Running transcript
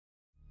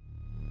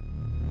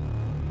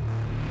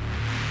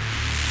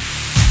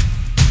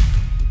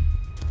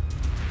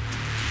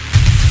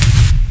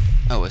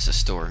it's a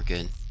store.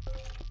 Good.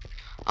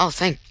 Oh,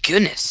 thank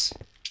goodness.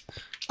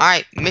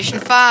 Alright, mission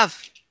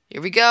 5.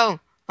 Here we go.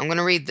 I'm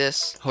gonna read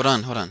this. Hold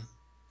on.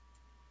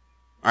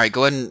 Alright,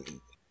 go ahead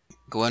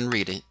and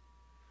read it.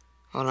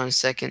 Hold on a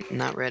second.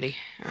 Not ready.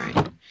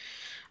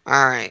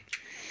 Alright.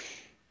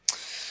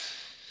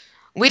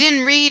 We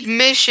didn't read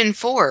mission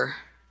 4.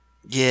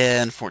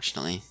 Yeah,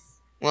 unfortunately.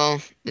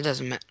 Well, it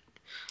doesn't matter.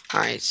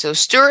 Alright, so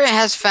Stuart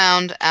has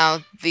found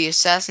out the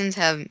assassins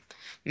have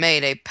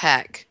made a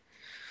pact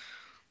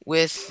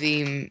with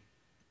the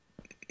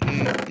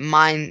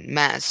Mine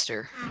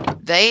Master.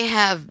 They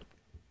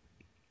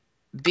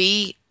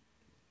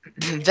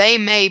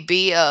may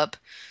be up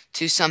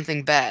to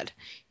something bad.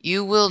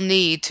 You will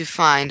need to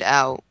find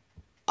out.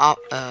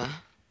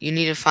 You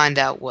need to find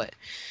out what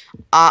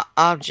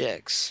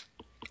objectives.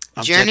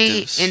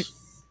 Journey in.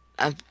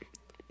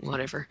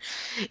 Whatever.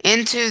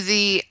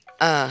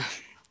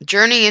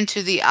 Journey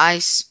into the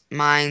ice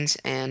mines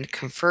and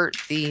confront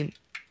the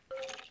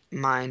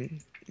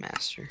Mine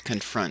Master.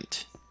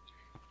 Confront.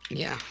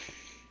 Yeah.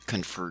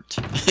 Confront.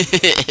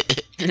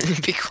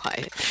 Be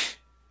quiet.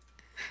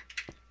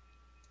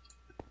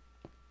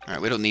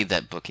 Alright, we don't need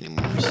that book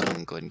anymore, so I'm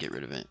gonna go ahead and get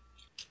rid of it.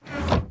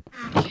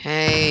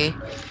 Okay.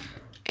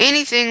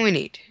 Anything we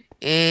need.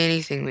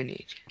 Anything we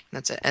need.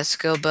 That's an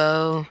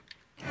escobo.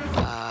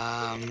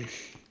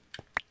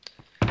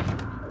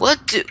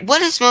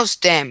 What is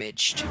most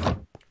damaged?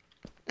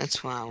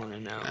 That's what I want to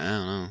know. I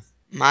don't know.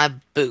 My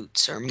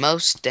boots are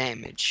most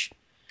damaged.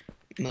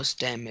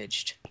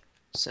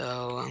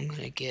 So I'm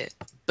gonna get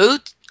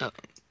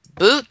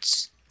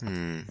boots.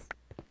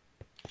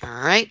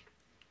 Alright.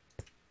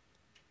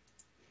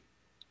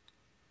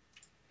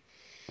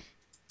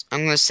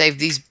 I'm gonna save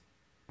these.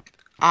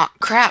 Ah,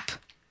 crap.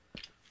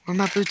 Where'd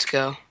my boots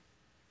go?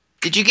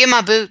 Did you get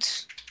my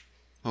boots?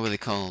 What were they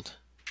called?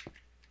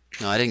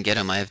 No, I didn't get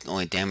them. I have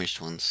only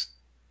damaged ones.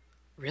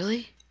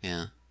 Really?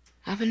 Yeah.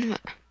 What happened to my...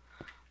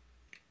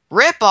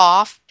 Rip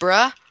off,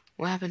 bruh.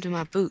 What happened to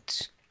my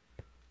boots?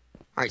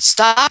 Alright,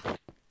 stop.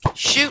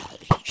 Shoot.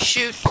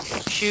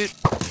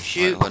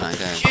 What I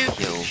gotta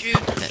kill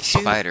that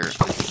spider.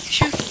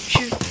 Shoot.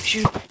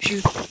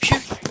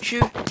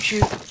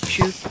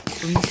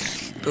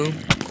 Boom.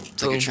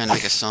 It's like you're trying to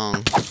make a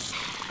song.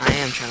 I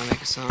am trying to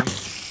make a song.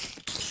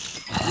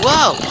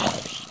 Whoa!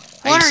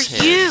 What are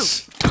you?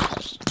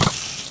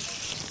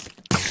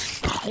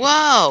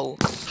 Whoa!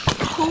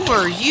 Who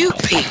are you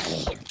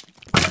people?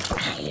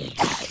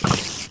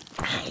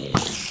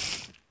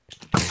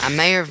 I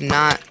may have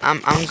not.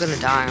 I'm gonna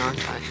die,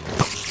 aren't I?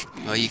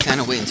 Well, you kind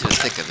of wait into the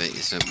thick of it,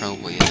 so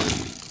probably.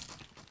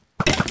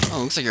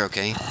 Oh, looks like you're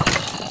okay.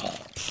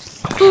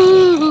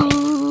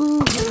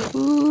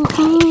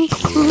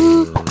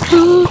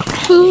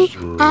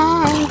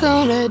 I'm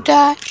gonna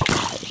die.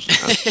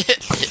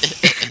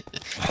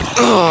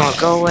 Oh,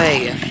 go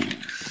away.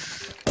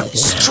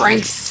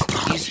 Strength.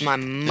 Use my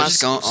muscles.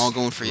 They're just all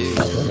going for you.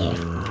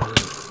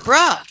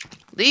 Bruh,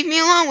 leave me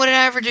alone. What did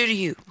I ever do to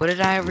you?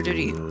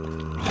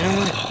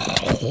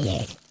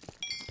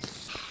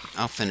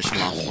 I'll finish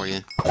them off for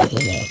you.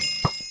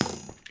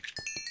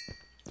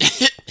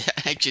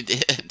 I actually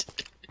did.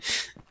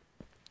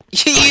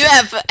 You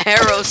have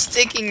arrows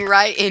sticking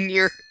right in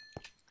your...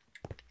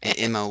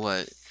 In my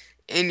what?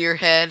 In your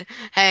head.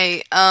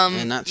 Hey,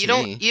 not you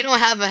me. don't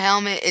have a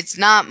helmet. It's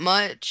not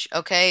much,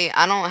 okay?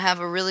 I don't have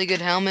a really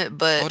good helmet,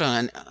 but... Hold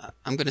on,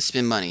 I'm gonna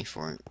spend money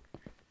for it.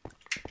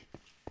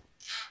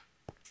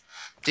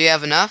 Do you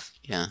have enough?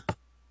 Yeah.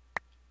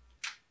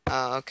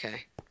 Oh,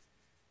 okay.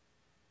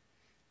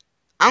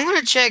 I'm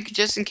gonna check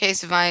just in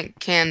case if I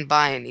can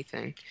buy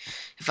anything.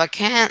 If I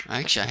can't...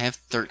 Actually, I have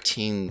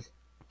 13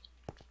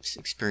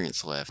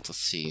 experience left. Let's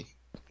see.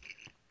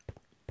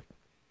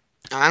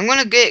 I'm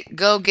gonna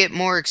go get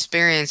more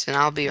experience, and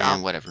I'll be...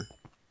 whatever.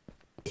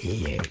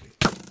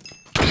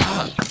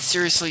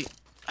 Seriously?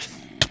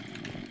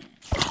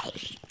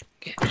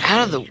 Get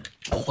out of the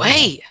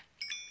way!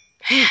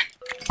 Man!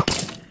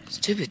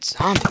 Stupid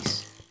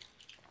zombies.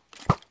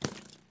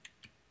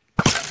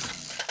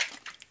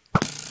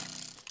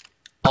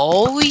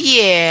 Oh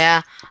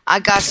yeah! I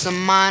got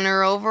some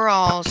minor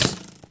overalls.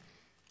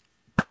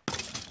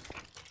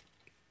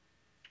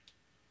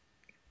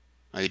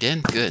 Oh, you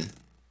did? Good.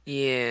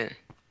 Yeah.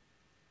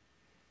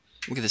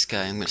 Look at this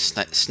guy. I'm gonna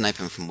snipe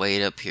him from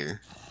way up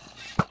here.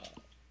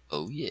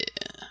 Oh yeah.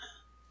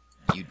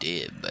 You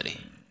dead,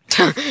 buddy.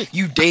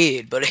 You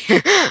dead, buddy.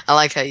 I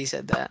like how you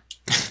said that.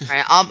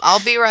 Alright, I'll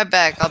be right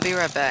back. I'm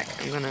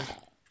gonna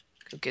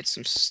go get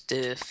some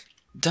stuff.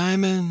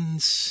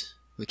 Diamonds.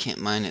 We can't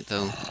mine it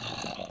though.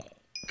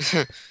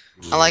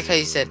 I like how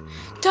you said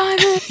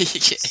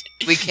diamonds.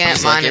 We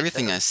can't mine like it.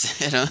 Everything I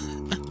said, huh?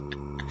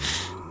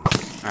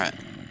 Alright,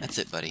 that's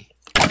it, buddy.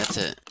 That's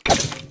it.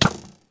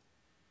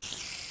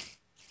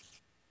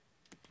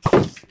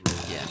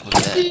 Yeah, look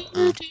at that.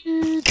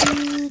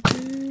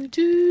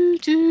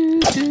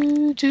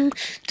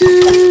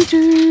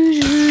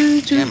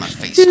 Yeah, my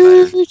face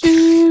spider.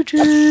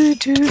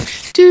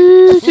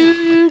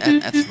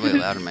 That's way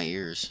loud in my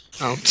ears.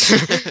 Oh,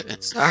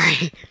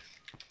 sorry.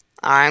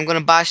 Alright, I'm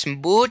gonna buy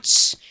some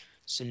boots.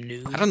 Some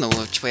new. I don't know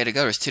which way to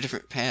go. There's two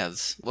different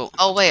paths. Well.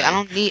 Oh wait, I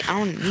don't need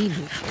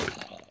new.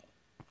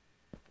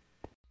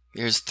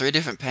 There's 3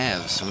 different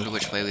paths. I wonder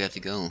which way we have to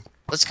go.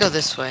 Let's go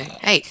this way.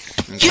 Hey,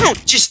 you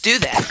don't just do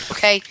that,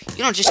 okay? You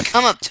don't just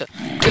come up to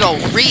good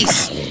old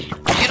Riece.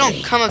 You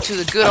don't come up to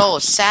the good old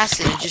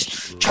assassin and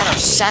just try to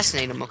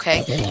assassinate him,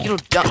 okay? You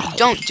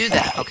don't do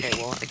that. Okay,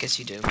 well, I guess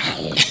you do.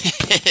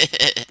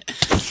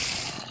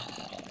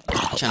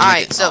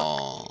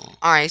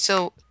 Alright,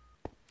 so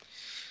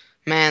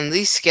man,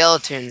 these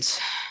skeletons,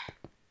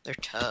 they're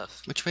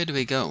tough. Which way do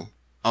we go?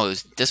 Oh, it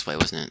was this way,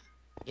 wasn't it?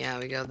 Yeah,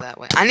 we go that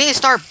way. I need to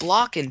start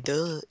blocking,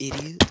 duh,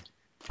 idiot.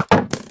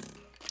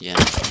 Yeah.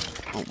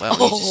 Oh, wow,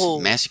 we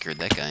just massacred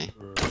that guy.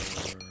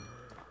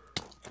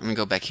 I'm gonna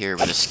go back here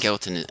where the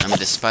skeleton is. I mean,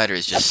 the spider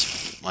is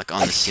just, like,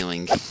 on the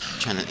ceiling,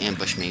 trying to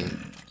ambush me.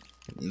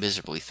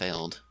 Miserably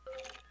failed.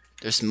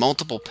 There's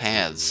multiple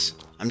paths.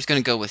 I'm just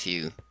gonna go with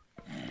you.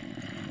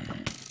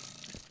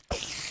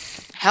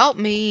 Help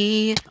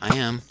me! I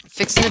am.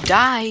 Fixing to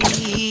die!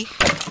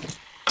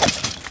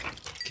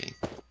 Okay.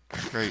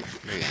 Where are you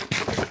at?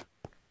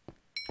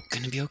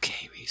 Gonna be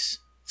okay, Riece.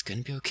 It's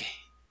gonna be okay.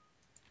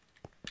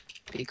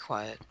 Be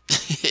quiet.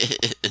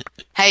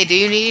 Hey, do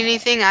you need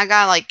anything? I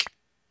got like...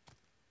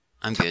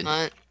 I'm good.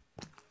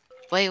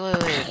 Wait.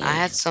 I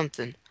had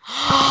something.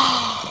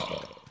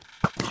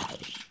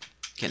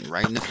 Getting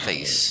right in the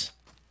face.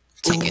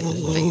 Take it in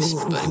the face,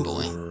 buddy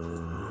boy.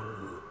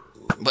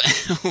 But,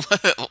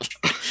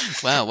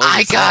 wow, what was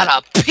I got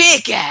that? a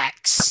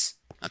pickaxe!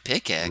 A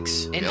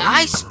pickaxe? A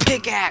nice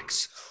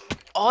pickaxe!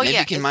 Oh, Maybe yeah.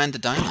 you can mine the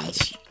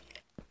diamonds.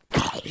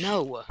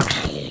 No.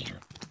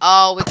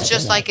 Oh, it's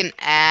just like an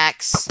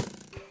axe.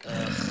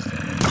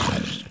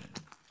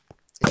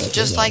 It's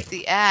just like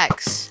the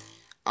axe.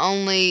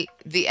 Only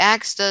the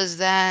axe does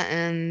that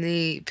and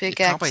the pickaxe...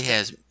 It probably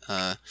has,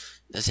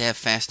 does it have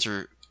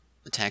faster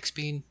attack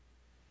speed?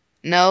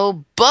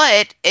 No,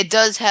 but it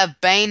does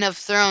have Bane of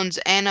Thrones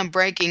and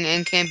Unbreaking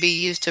and can be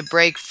used to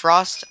break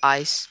frost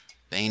ice.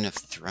 Bane of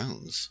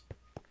Thrones?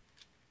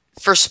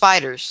 For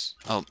spiders.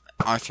 Oh,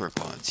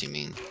 arthropods, you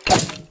mean?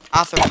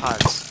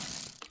 Arthropods.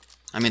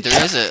 I mean,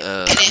 there is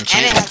a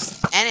enchantment.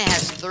 And it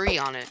has 3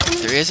 on it.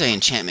 There is an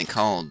enchantment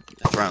called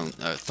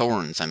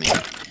thorns. I mean,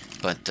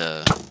 but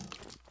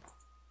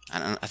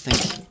I think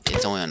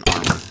it's only on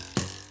armor.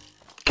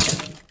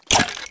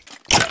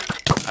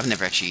 I've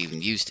never actually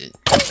even used it.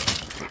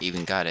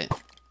 Even got it.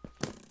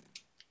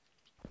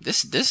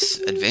 This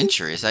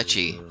adventure is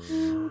actually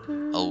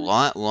a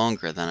lot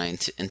longer than I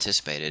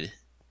anticipated.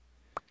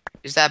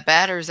 Is that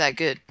bad or is that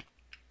good?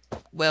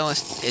 Well,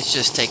 it's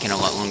just taking a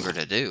lot longer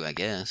to do, I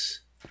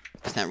guess.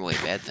 It's not really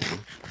a bad thing.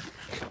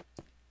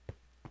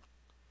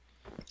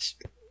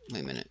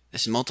 Wait a minute.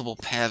 There's multiple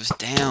paths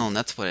down.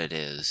 That's what it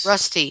is.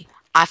 Rusty,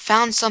 I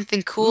found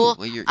something cool. Ooh,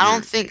 well, I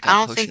don't think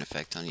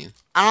effect on you.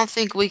 I don't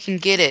think we can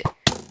get it.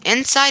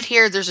 Inside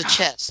here there's a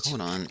chest.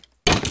 Hold on.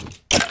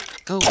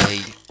 Go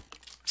away,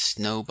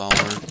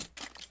 snowballer.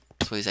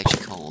 That's what he's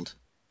actually called.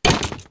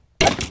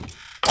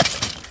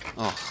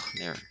 Oh,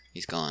 there.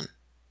 He's gone.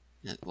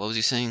 What was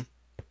he saying?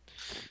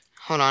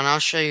 Hold on, I'll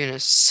show you in a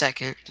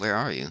second. Where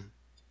are you?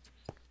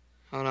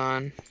 Hold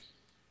on.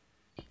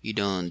 You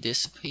done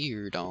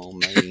disappeared on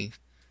me.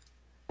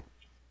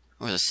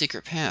 Oh, there's a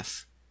secret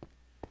path.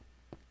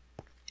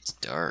 It's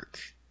dark.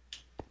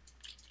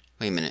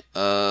 Wait a minute.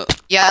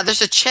 Yeah,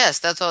 there's a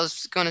chest. That's what I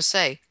was gonna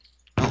say.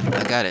 Oh,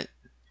 I got it.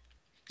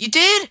 You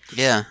did?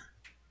 Yeah.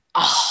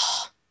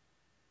 Oh.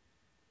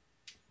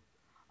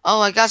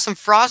 Oh, I got some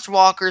frost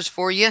walkers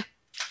for you.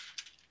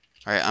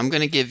 Alright, I'm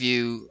gonna give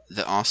you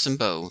the awesome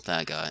bow that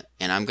I got,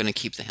 and I'm gonna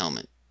keep the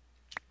helmet.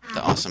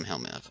 The awesome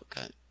helmet I've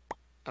got.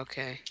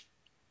 Okay.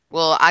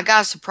 Well, I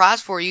got a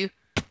surprise for you.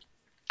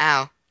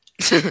 Ow.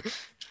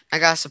 I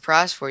got a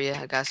surprise for you.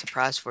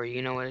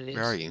 You know what it is?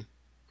 Where are you?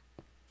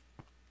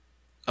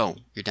 Oh,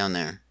 you're down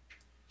there.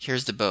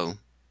 Here's the bow.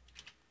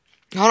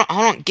 Hold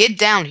on. Get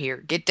down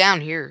here.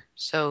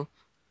 So,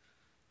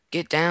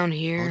 get down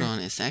here. Hold on.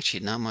 It's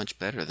actually not much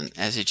better than...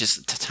 It's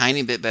just a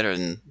tiny bit better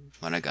than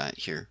what I got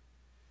here.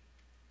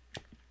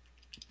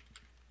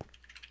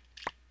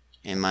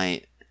 And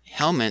my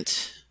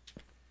helmet...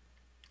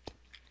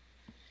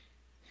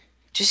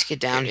 Just get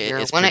down here.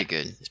 It's pretty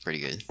good. It's pretty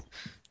good.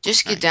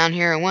 Just get down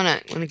here. I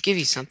wanna give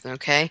you something,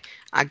 okay?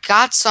 I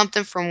got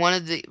something from one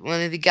of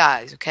the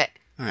guys, okay?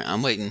 Alright,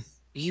 I'm waiting.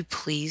 Will you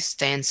please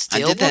stand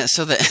still? I did that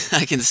so that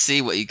I can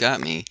see what you got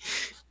me.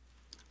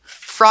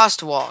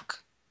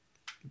 Frostwalk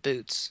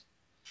boots.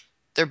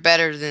 They're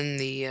better than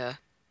the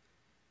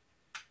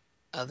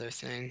other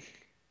thing.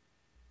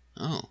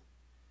 Oh.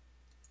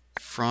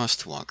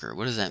 Frostwalker.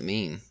 What does that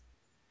mean?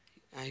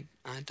 I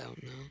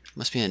don't know.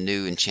 Must be a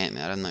new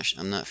enchantment.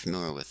 I'm not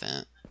familiar with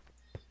that.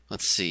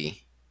 Let's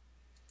see.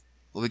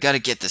 Well, we gotta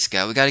get this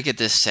guy. We gotta get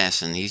this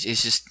assassin. He's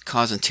just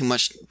causing too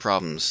much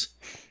problems.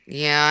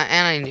 Yeah,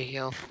 and I need to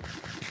heal.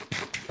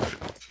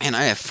 And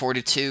I have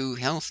 42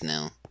 health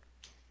now.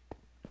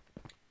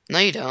 No,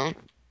 you don't.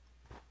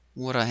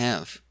 What do I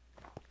have?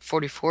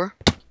 44.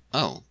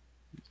 Oh.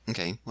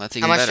 Okay, well that's How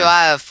even much better. do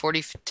I have?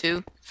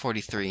 42?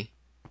 43.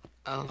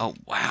 Oh. Oh,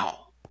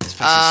 wow. This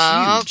place is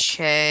huge.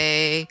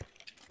 Okay.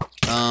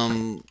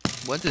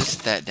 What is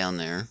that down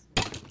there?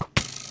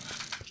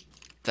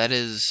 That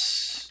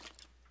is...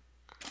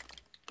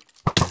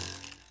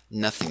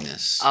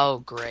 nothingness. Oh,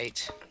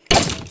 great.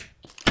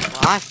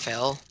 Well, I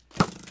fell.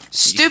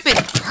 Stupid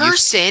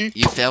person!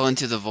 You fell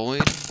into the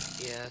void?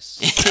 Yes.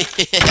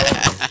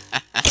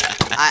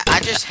 I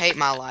just hate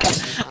my life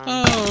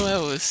sometimes.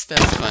 Oh,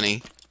 that's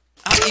funny.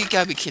 Oh, you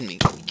gotta be kidding me.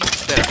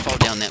 You better fall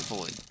down that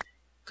void.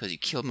 Because you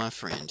killed my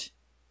friend.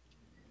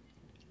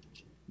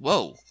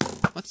 Whoa.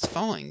 What's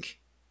falling?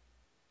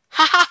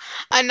 Haha!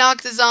 I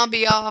knocked the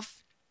zombie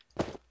off.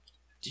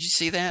 Did you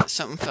see that?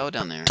 Something fell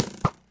down there.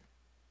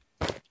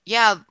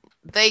 Yeah,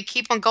 they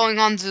keep on going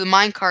onto the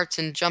minecarts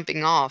and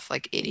jumping off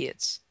like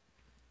idiots.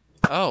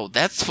 Oh,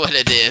 that's what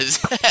it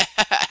is.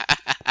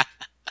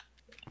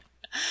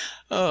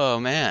 Oh,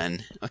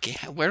 man. Okay,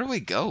 where do we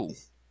go?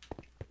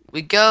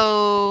 We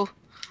go...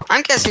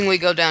 I'm guessing we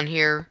go down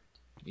here.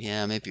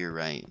 Yeah, maybe you're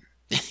right.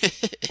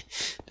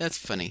 That's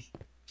funny.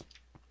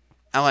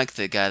 I like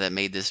the guy that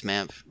made this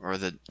map, or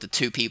the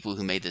two people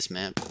who made this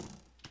map.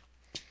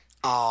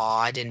 Aw,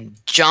 I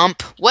didn't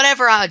jump.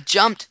 Whatever I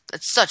jumped,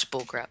 that's such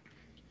bullcrap.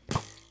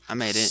 I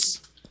made it.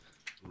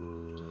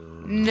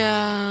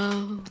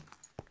 No.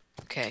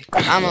 Okay,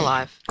 I'm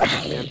alive.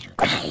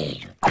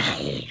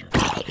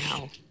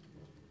 Ow.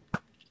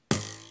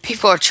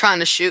 People are trying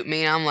to shoot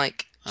me, and I'm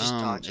like, just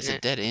dodging it's a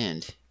it. dead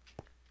end.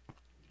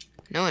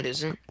 No, it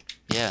isn't.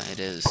 Yeah, it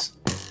is.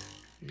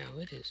 No,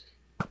 it isn't.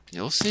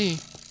 You'll see.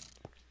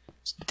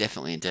 It's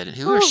definitely a dead end.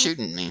 Who are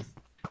shooting me?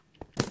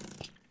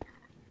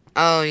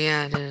 Oh,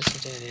 yeah, it is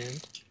a dead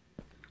end.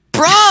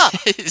 Bruh!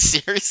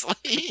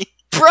 Seriously?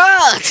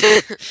 Bruh!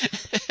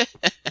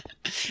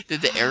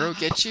 Did the arrow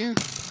get you?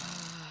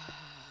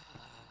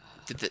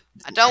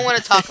 I don't want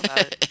to talk about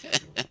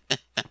it.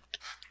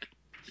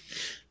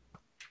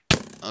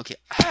 Okay.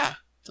 Ah!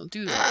 Don't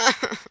do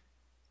that.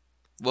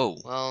 Whoa.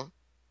 Well,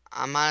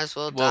 I might as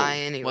well die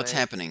anyway. What's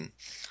happening?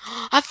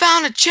 I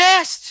found a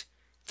chest!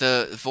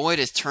 The void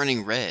is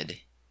turning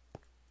red.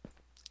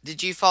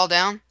 Did you fall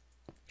down?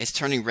 It's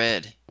turning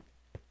red.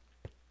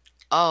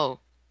 Oh.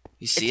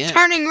 You see it's it?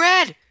 Turning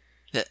red!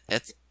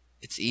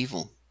 It's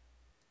evil.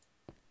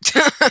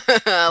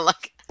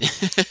 Like,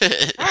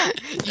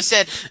 you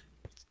said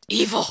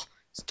evil.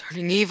 It's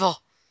turning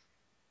evil.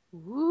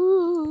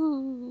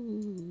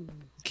 Woo.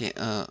 Okay,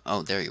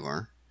 oh, there you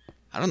are.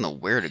 I don't know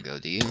where to go,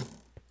 do you?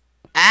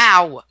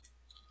 Ow!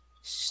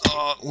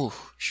 Oh,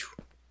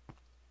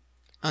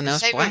 now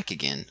it's black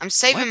again. I'm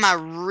saving my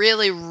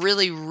really,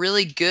 really,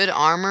 really good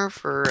armor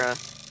for,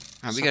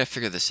 Alright, we gotta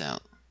figure this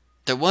out.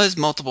 There was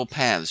multiple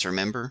paths,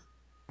 remember?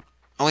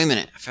 Oh, wait a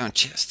minute. I found a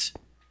chest.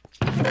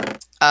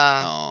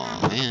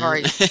 Oh, man.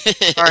 Sorry,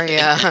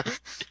 I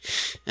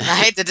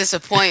hate to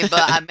disappoint,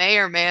 but I may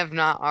or may have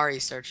not already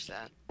searched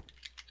that.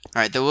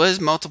 Alright, there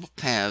was multiple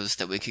paths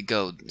that we could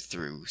go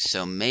through,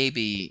 so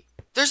maybe...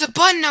 There's a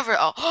button over...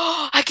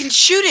 Oh, I can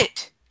shoot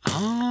it!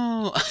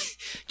 Oh,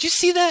 did you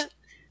see that?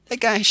 That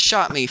guy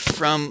shot me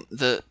from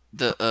that's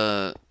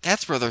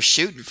where they're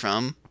shooting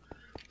from.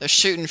 They're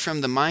shooting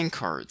from the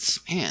minecarts.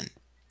 Man.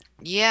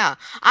 Yeah,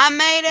 I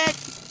made it!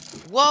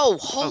 Whoa,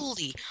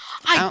 holy...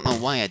 I don't know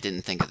why I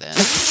didn't think of that.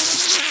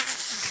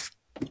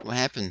 What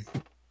happened?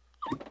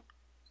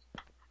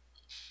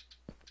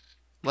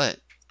 What?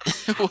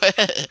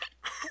 What?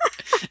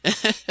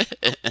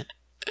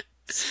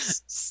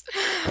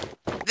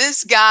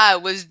 This guy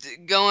was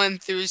going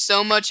through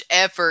so much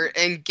effort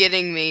and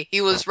getting me.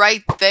 He was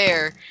right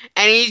there,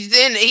 and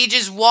he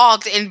just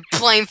walked and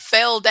plain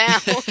fell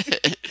down.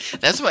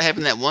 That's what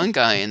happened to that one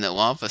guy in the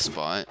lava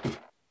spot.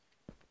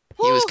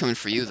 Woo. He was coming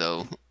for you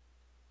though.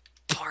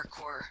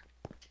 Parkour.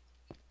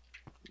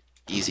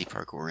 Easy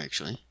parkour,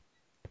 actually.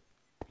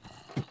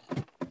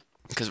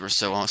 Because we're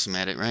so awesome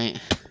at it, right?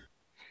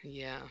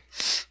 Yeah.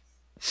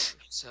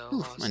 So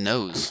awesome. My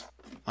nose.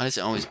 Why does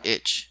it always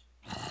itch?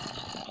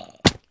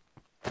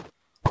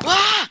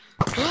 Ah!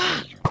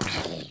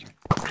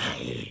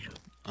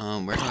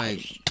 Where do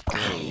I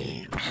go?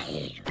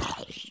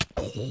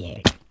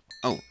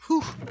 Oh,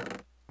 whew.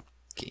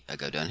 Okay, I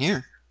go down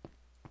here.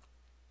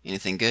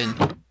 Anything good?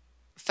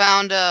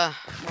 Found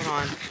hold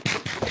on.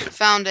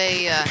 Found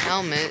a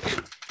helmet,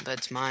 but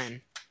it's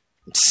mine.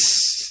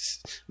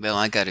 Well,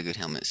 I got a good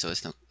helmet, so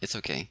it's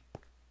okay.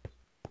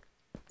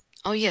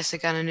 Oh yes, I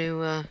got a new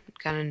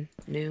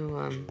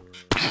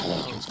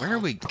Where are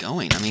we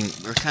going? I mean,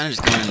 we're kind of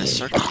just going in a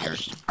circle here.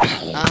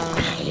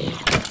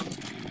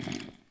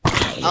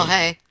 Oh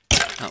hey.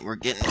 Oh, we're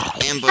getting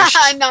ambushed.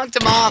 I knocked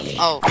him off.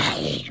 Oh.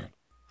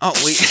 Oh,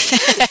 we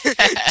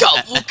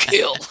double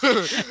kill.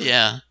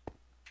 Yeah.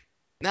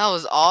 That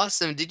was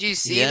awesome. Did you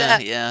see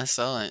that? Yeah, I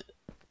saw it.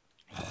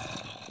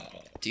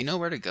 Do you know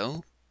where to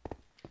go?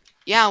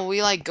 Yeah,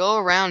 we like go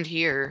around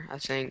here, I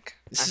think.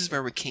 This is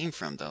where we came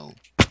from, though.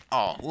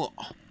 Oh, whoa.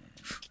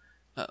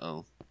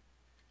 Uh-oh.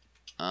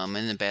 I'm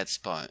in a bad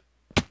spot.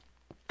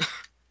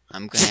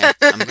 I'm gonna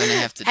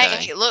have to die.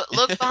 Hey, look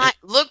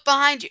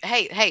behind you.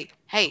 Hey,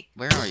 Hey.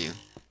 Where are you?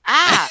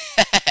 Ah!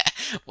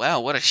 Wow,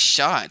 what a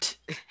shot.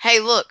 Hey,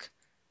 look.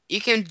 You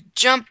can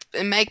jump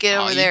and make it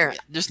over there.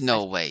 There's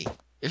no way.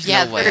 There's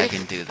Yeah, no way I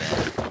can do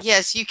that.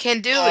 Yes, you can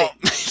do it.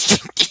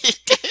 You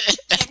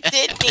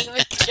didn't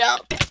even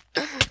jump.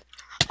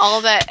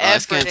 All that effort.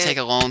 It's gonna take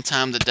a long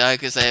time to die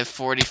because I have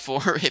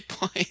 44 hit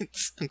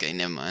points. Okay,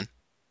 never mind.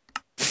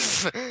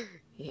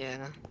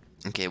 Yeah.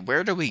 Okay,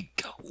 where do we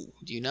go?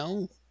 Do you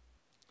know?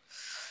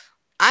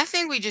 I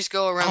think we just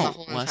go around the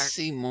whole entire I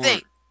see more.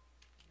 thing.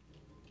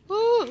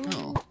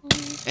 Oh,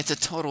 it's a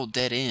total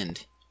dead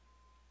end.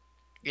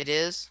 It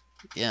is?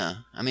 Yeah,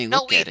 I mean, No,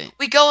 look at it.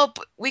 We go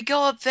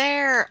up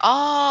there.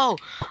 Oh,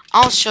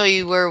 I'll show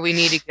you where we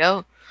need to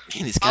go.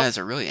 Man, these guys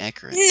are really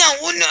accurate. No,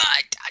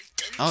 I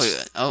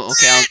didn't. Oh,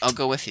 okay, I'll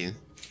go with you.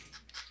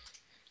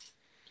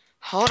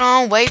 Hold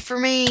on, wait for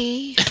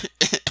me.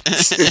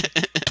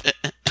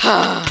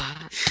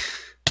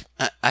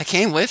 I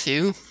came with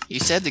you. You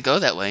said to go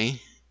that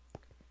way.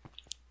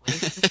 Wait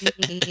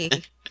for me.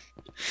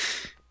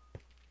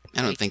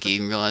 I don't think you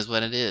even realized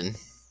what I did.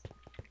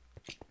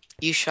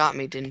 You shot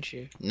me, didn't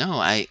you? No,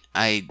 I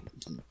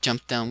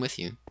jumped down with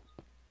you.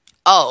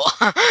 Oh,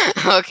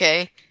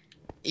 okay.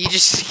 You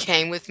just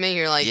came with me?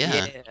 You're like,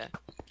 yeah.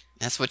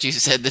 That's what you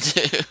said to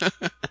do.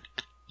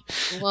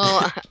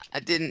 Well, I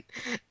didn't.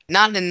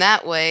 Not in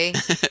that way.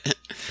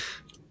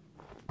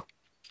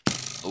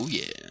 Oh,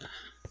 yeah.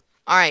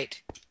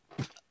 Alright.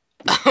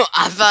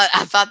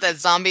 I thought that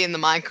zombie in the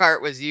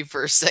minecart was you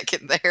for a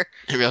second there.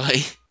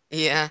 Really?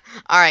 Yeah.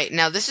 Alright,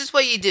 now this is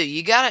what you do.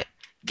 You gotta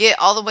get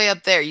all the way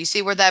up there. You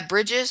see where that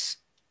bridge is?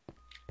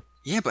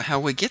 Yeah, but how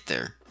do we get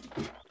there?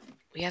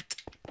 We have to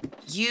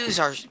use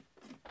our...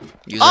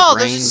 our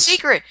there's a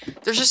secret!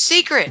 There's a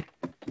secret!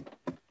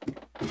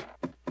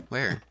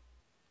 Where?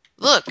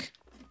 Look!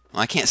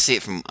 Well, I can't see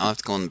it from... I'll have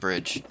to go on the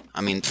bridge.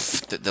 I mean,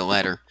 the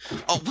ladder.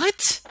 Oh,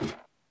 what?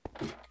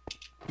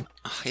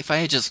 If I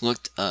had just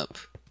looked up.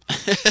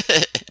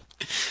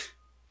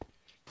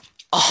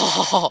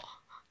 Oh!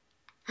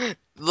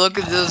 Look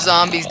at those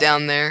zombies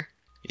down there.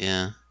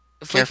 Yeah.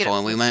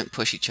 Careful, we might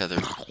push each other.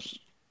 Oh,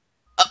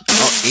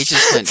 he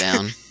just went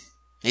down.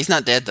 He's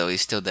not dead though.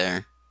 He's still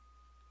there.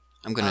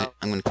 I'm gonna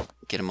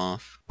get him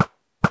off.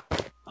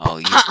 Oh,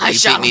 you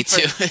beat me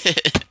too.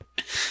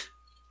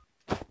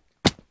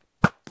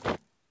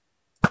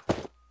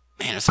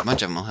 Man, there's a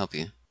bunch of them. I'll help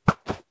you.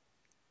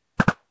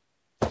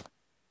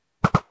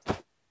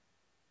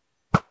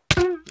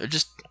 They're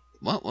just...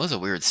 What was a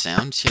weird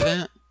sound? See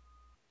that?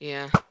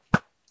 Yeah.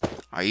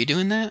 Are you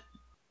doing that?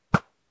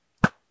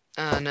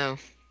 No.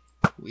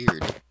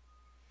 Weird.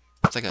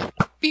 It's like a...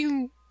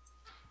 Pew!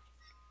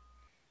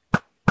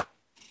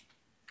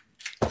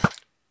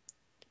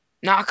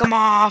 Knock him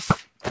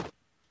off!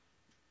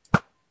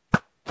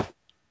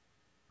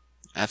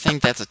 I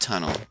think that's a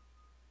tunnel.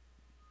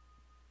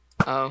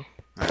 Oh.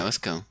 Alright, let's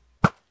go.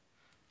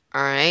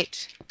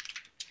 Alright.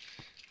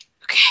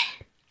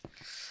 Okay.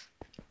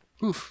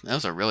 Oof, that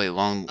was a really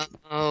long...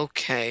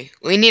 Okay.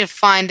 We need to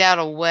find out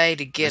a way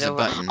to get over...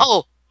 There's a button.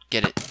 Oh!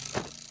 Get it.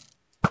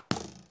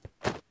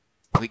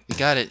 We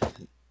got it.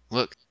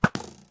 Look.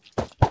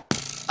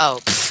 Oh.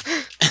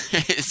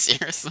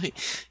 Seriously?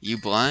 You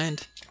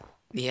blind?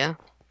 Yeah.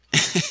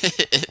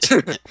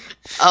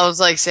 I was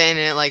like saying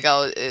it like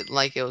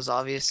it was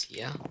obvious.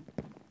 Yeah.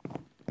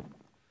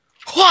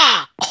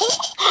 Wah!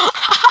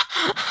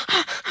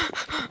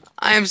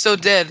 I am so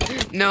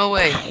dead. No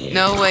way.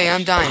 No way.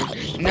 I'm dying.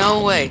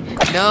 No way.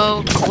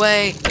 No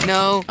way.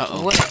 No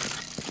way.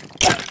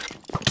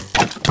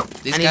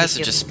 These guys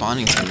are just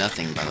spawning from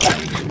nothing, by the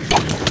way.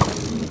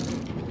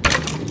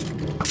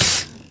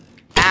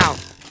 Ow.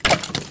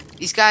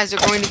 These guys are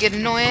going to get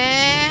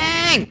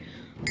annoying.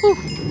 Whew.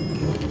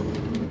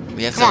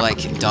 We have to,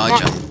 like, dodge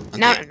them.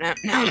 Okay.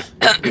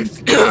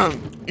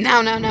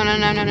 No.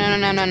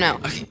 No.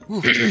 Okay.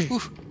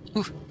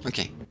 Ooh.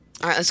 Okay.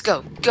 Alright, let's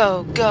go.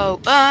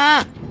 Go.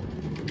 Ah!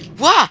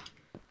 Wah!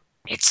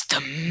 It's the...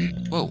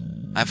 Whoa.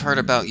 I've heard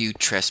about you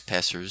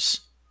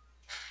trespassers.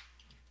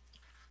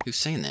 Who's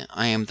saying that?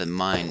 I am the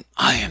mine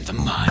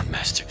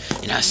master,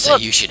 and I say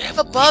you should have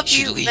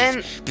to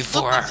leave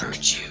before I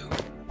hurt you.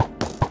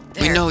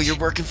 There. We know you're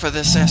working for the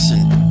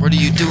assassin. What are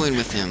you doing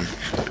with him?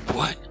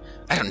 What?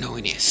 I don't know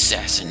any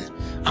assassin.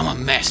 I'm a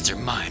master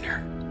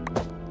miner.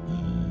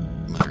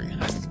 Muttering.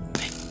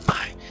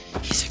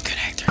 He's a good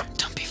actor.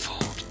 Don't be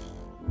fooled.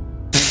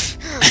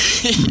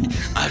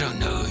 I don't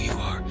know who you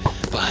are,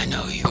 but I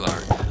know you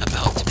are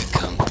about to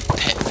become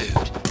pet food.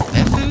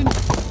 Pet food?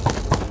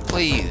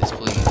 Please.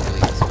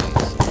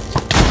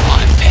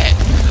 My pet,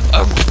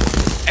 a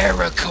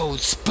Aracold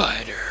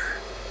spider.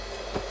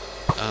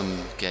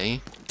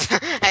 Okay.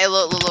 Hey,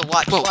 look,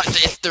 watch. Whoa,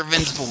 watch. They're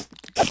invincible.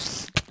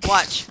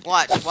 Watch.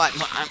 Look.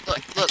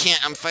 I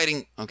can't, I'm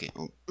fighting. Okay.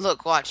 Oh.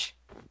 Look, watch.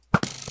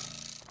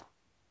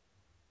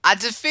 I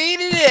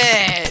defeated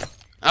it!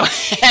 Oh.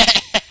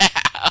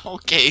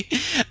 Okay.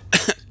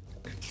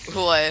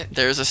 What?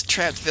 There's a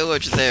trapped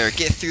village there.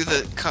 Get through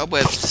the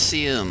cobwebs to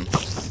see him.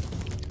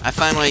 I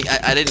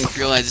didn't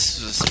realize this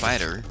was a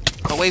spider.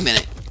 Oh, wait a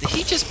minute. Did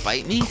he just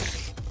bite me?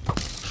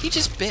 He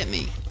just bit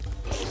me.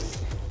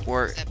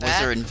 Or was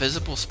there an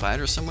invisible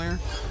spider somewhere?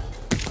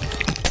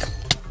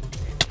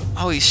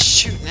 Oh, he's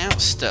shooting out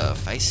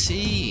stuff. I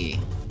see.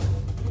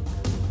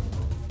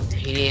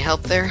 You need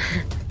help there?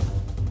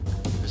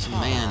 There's a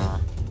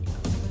man.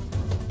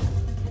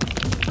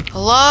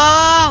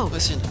 Hello?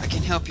 Listen, I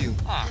can help you.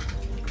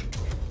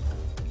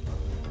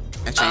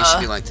 Actually, you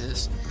should be like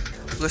this.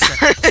 Listen,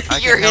 I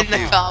You're can help in the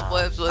you.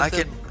 cobwebs with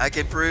him. I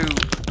can brew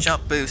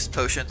jump boost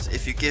potions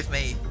if you give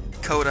me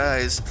cold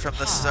eyes from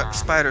the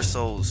spider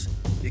souls.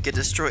 You can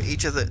destroy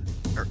each of the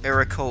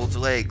Aracold's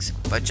legs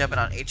by jumping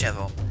on each of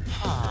them.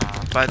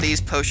 But these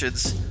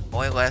potions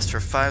only last for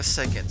 5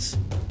 seconds,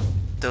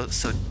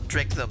 so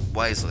drink them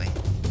wisely.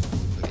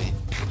 Okay.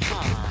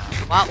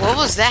 What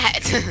was that?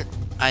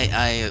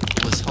 I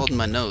was holding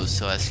my nose,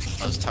 so I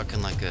was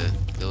talking like a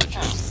villager.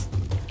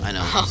 I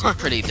know, it's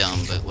pretty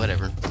dumb, but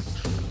whatever.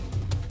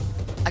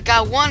 I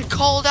got one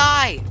cold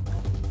eye.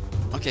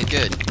 Okay,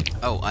 good.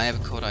 Oh, I have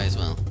a cold eye as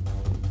well.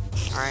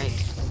 Alright,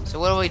 so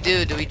what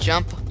do? Do we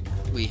jump?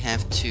 We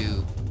have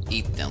to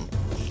eat them,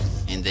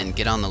 and then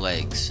get on the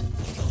legs.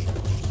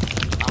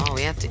 Oh,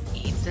 we have to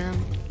eat them?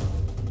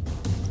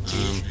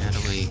 How do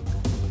we...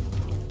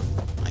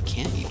 I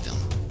can't eat them.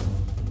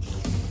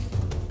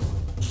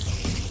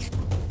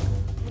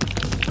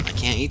 I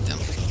can't eat them.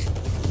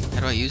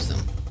 How do I use them?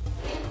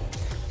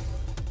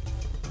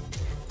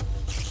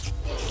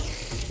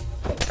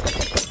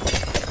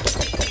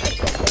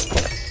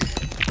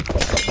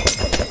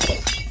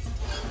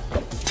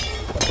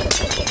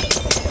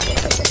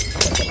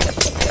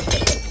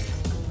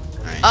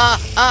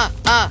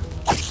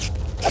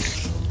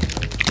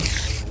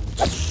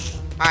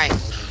 Alright,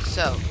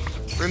 so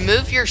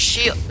remove your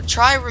shield.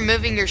 Try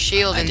removing your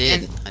shield. I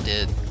did.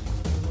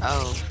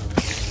 Oh.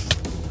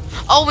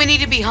 Oh, we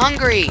need to be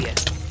hungry.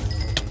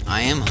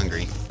 I am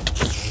hungry.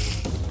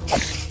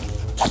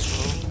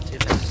 Too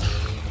bad.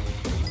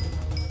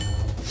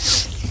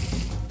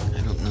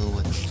 I don't know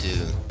what to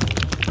do.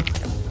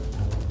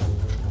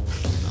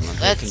 I'm a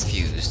bit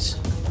confused.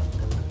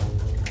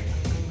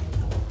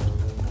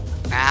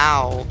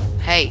 Ow.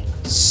 Hey,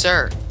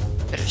 sir.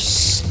 Better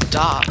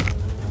stop.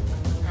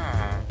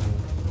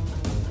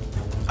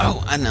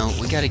 Oh, I know.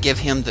 We gotta give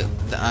him the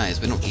eyes.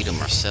 We don't eat them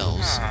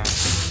ourselves.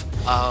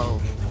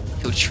 Oh.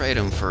 He'll trade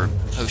them for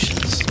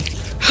potions.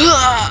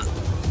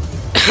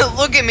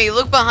 Look at me.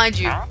 Look behind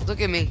you.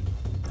 Look at me.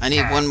 I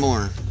need one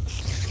more.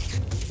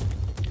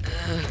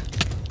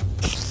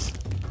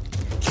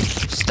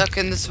 Stuck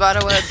in the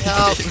spider web.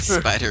 Help.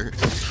 Spider.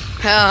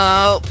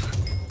 Help.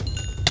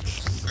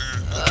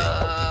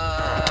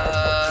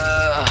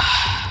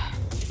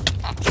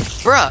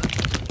 Bruh.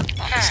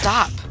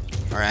 Stop.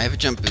 Alright, I have a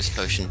jump boost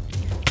potion.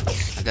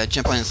 I gotta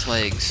jump on his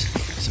legs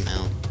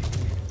somehow.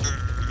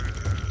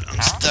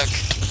 I'm stuck.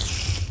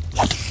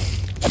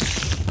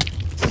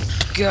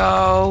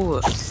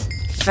 Go.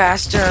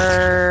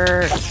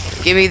 Faster.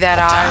 Give me that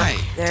eye.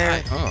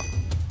 There. Die. Oh.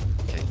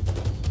 Okay.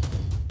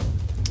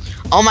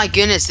 Oh my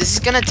goodness, this is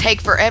gonna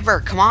take forever.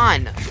 Come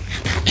on.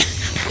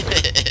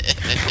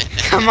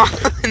 Come on,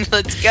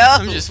 let's go.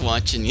 I'm just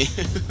watching you.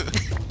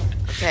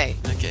 Okay.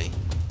 Okay.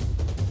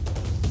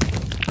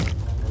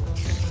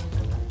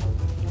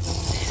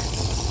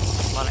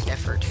 A lot of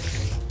effort.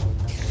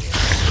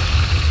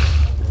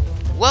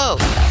 Whoa.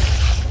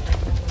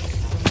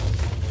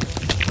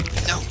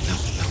 No.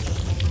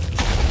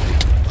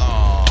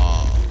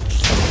 Oh.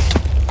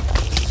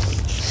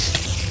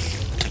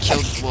 I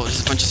killed. Whoa,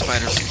 there's a bunch of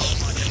spiders. Oh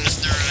my goodness,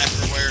 they're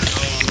everywhere.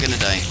 Oh, I'm gonna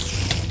die.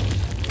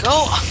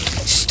 Go.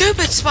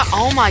 Stupid spider.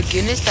 Oh my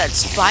goodness, that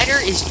spider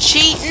is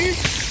cheating.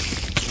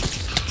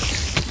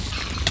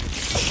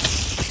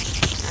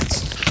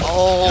 That's.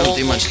 Oh. They don't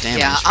do much damage.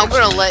 Yeah, I'm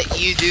gonna let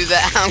you do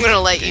that. I'm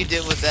gonna let you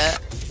deal with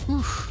that.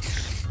 Whew.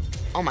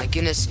 Oh my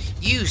goodness,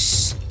 you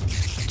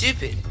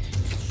stupid,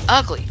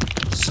 ugly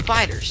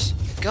spiders.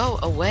 Go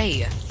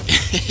away.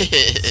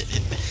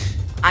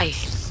 I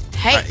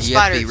hate Right, spiders. you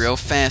have to be real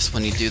fast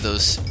when you do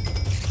those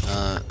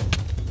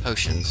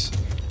potions.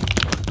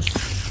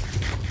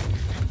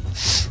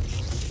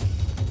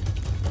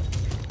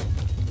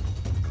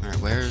 Alright,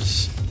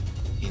 where's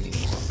any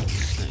more?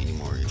 There's not any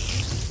more.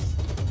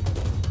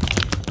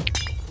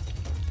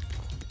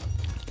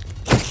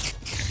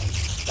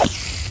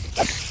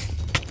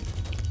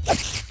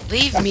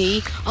 Leave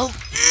me. Oh.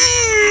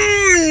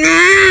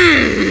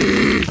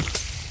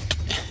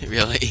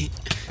 Really?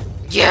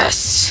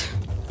 Yes.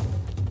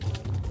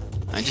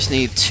 I just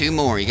need 2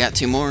 more. You got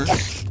 2 more?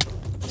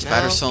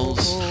 Spider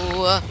souls?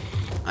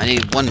 I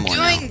need 1 more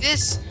now. Doing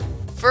this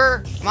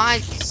for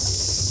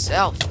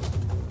myself.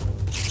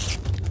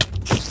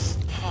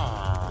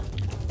 I'm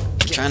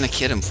trying to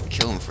kill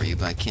him for you,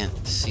 but I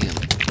can't see him.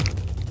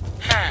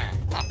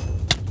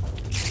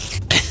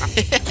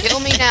 Kill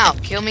me now.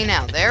 Kill me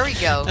now. There we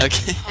go.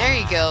 Okay. There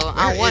you go. Where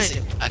I wanted is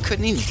it. I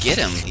couldn't even get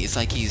him. He's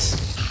like he's.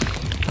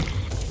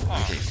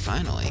 Okay,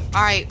 finally.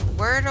 All right.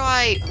 Where do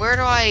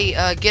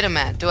I get him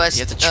at? Do I? You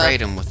have to trade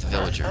him with the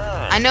villager.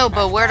 I know,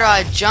 but where do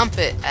I jump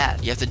it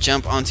at? You have to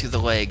jump onto the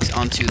legs,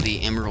 onto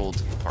the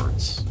emerald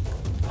parts.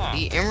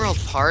 The emerald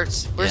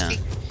parts? Where's Yeah.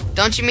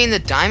 Don't you mean the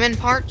diamond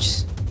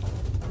parts?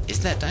 Is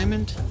that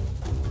diamond?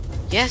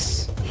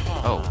 Yes.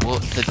 Oh, well,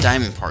 the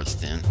diamond parts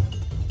then.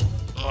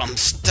 Oh, I'm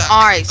stuck.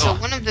 Alright, so Oh,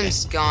 one of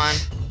them's gone.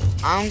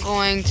 I'm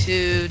going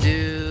to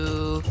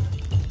do...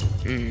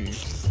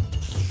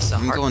 It's a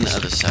I'm hard going the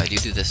other side. You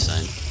do this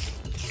side.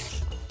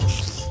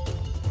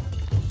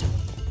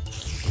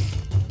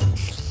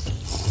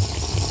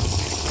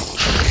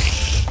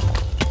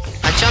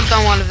 I jumped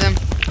on one of them.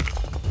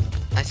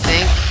 I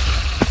think.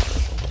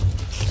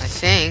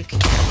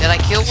 Did I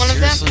kill one of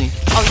them? Seriously?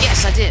 Oh,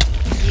 yes, I did.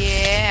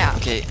 Yeah.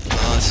 Okay.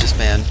 Oh, this is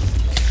bad.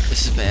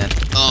 This is bad.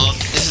 Oh,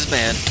 this is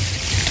bad.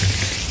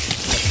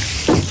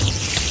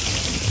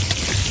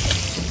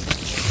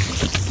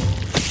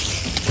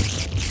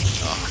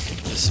 Oh,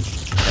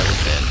 that was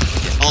bad.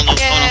 Okay. Oh no! Oh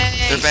no!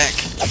 Yay. They're back.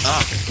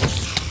 Ah.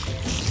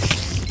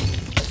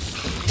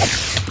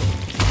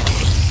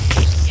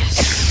 Yes.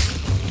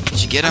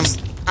 Did you get him?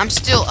 I'm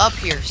still up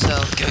here, so...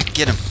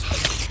 Get him.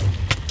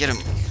 Get him.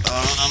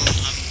 Oh,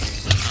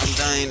 I'm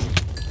dying.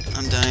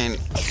 I'm dying.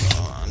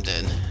 Oh, I'm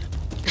dead.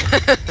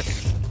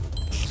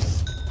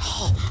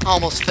 Oh, I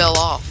almost fell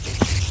off.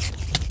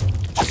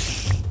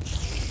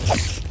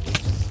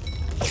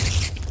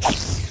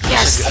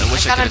 Yes! I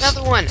wish I I got could've-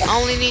 another one. I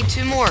only need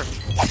 2 more.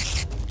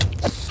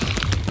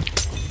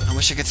 I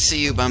wish I could see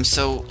you, but I'm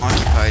so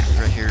occupied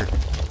right here.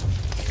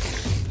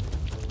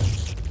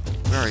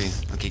 Where are you?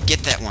 Okay, get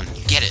that one.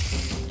 Get it.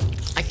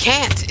 I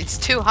can't. It's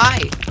too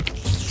high.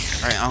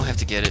 Alright, I'll have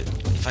to get it.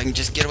 If I can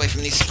just get away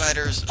from these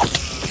spiders.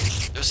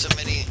 There's so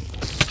many.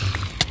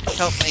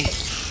 Help me.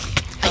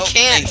 I Help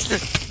can't. me.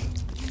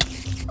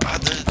 Oh,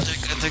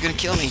 they're gonna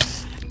kill me.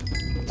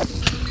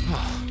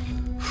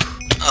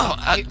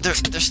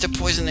 They're still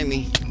poisoning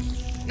me.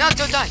 No,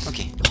 don't die.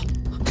 Okay.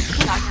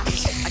 No,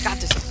 I got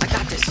this. Okay,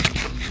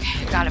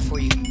 I got it for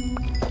you.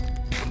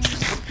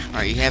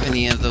 Alright, you have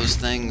any of those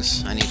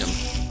things? I need them.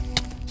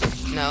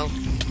 No.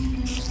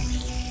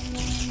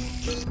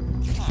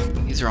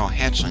 These are all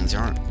hatchlings. They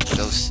aren't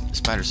ghost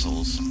spider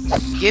souls.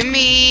 Give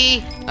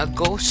me a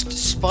ghost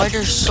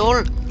spider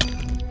soul.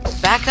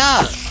 Back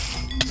up.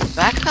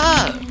 Back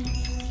up.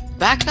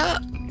 Back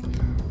up.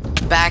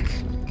 Back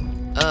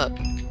up.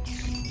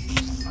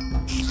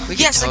 We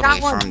can Yes, totally I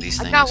got one. farm these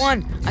things. I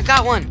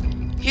got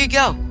one. Here you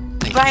go.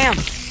 Thank you. Bam.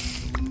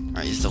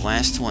 Alright, it's the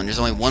last one. There's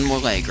only one more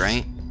leg,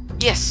 right?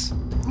 Yes.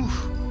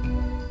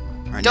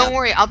 Alright, Don't now-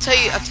 worry. I'll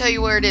tell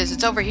you where it is.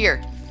 It's over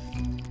here.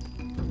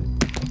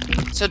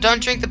 So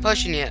don't drink the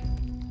potion yet.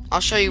 I'll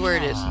show you where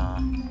it is.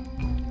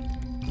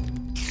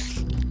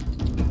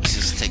 This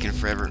is taking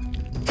forever.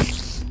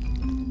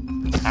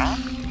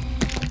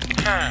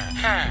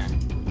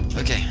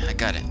 Okay, I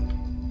got it.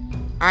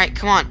 All right,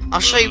 come on. I'll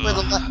show you where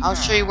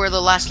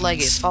the last leg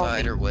is. Follow me.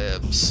 Spider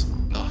webs.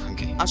 Oh,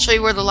 okay. I'll show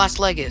you where the last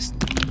leg is.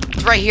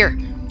 It's right here.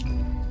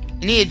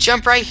 You need to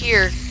jump right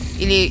here.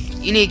 You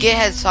need to get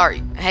head start.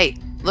 Hey,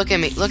 look at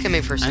me. Look at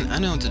me for a second. I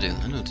know what to do.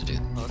 I know what to do.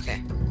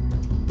 Okay.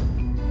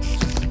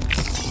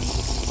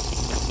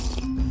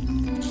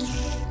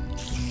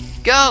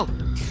 Go!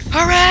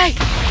 Hooray!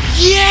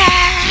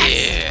 Yeah!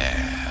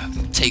 Yeah!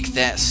 Take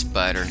that,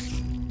 spider.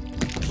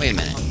 Wait a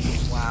minute.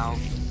 Wow.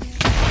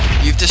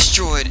 You've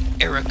destroyed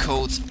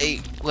Eracold's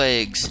 8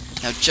 legs.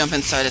 Now jump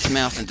inside its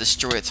mouth and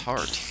destroy its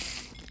heart.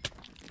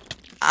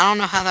 I don't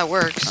know how that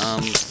works.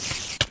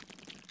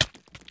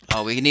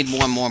 Oh, we need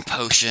one more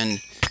potion.